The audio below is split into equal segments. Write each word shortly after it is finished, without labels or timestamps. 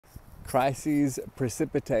Crises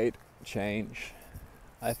precipitate change.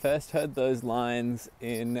 I first heard those lines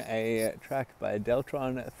in a track by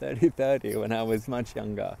Deltron 3030 when I was much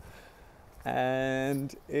younger.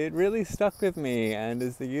 And it really stuck with me, and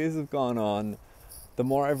as the years have gone on, the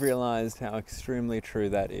more I've realized how extremely true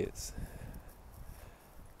that is.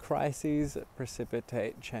 Crises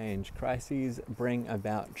precipitate change. Crises bring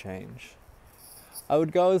about change. I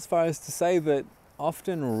would go as far as to say that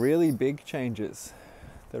often really big changes,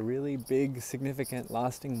 the really big, significant,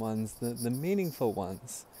 lasting ones, the meaningful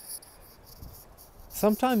ones,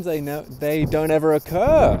 sometimes they don't ever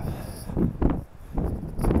occur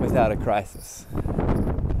without a crisis.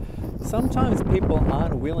 Sometimes people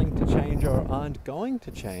aren't willing to change or aren't going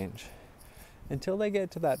to change until they get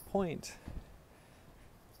to that point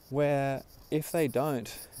where if they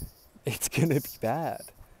don't, it's going to be bad.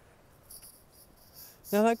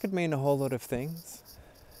 Now that could mean a whole lot of things.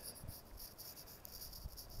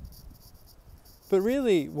 But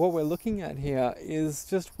really what we're looking at here is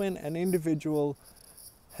just when an individual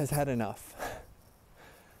has had enough.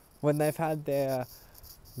 When they've had their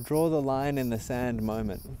draw the line in the sand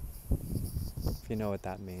moment, if you know what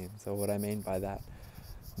that means or what I mean by that,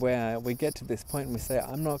 where we get to this point and we say,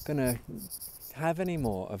 I'm not going to have any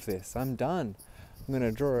more of this, I'm done. I'm going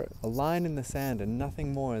to draw a line in the sand and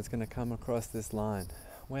nothing more is going to come across this line.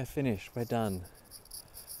 We're finished, we're done.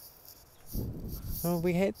 When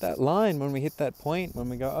we hit that line, when we hit that point, when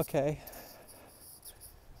we go, okay,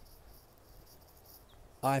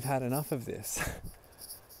 I've had enough of this.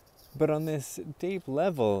 But on this deep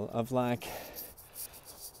level of like,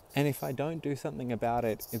 and if I don't do something about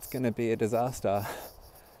it, it's going to be a disaster.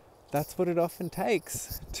 That's what it often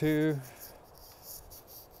takes to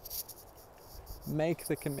make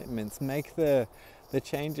the commitments, make the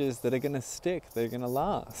changes that are going to stick, that are going to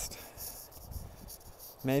last.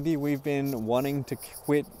 Maybe we've been wanting to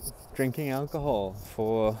quit drinking alcohol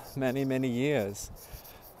for many, many years.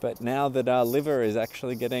 But now that our liver is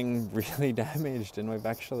actually getting really damaged and we've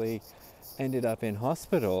actually ended up in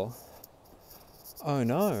hospital, oh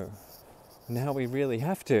no, now we really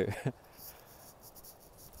have to.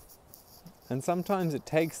 And sometimes it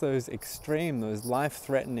takes those extreme, those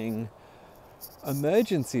life-threatening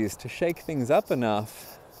emergencies to shake things up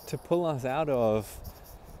enough to pull us out of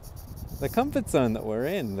the comfort zone that we're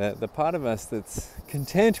in, the part of us that's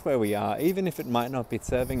content where we are, even if it might not be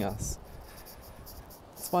serving us.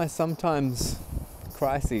 That's why sometimes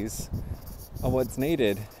crises are what's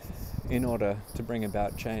needed in order to bring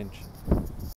about change.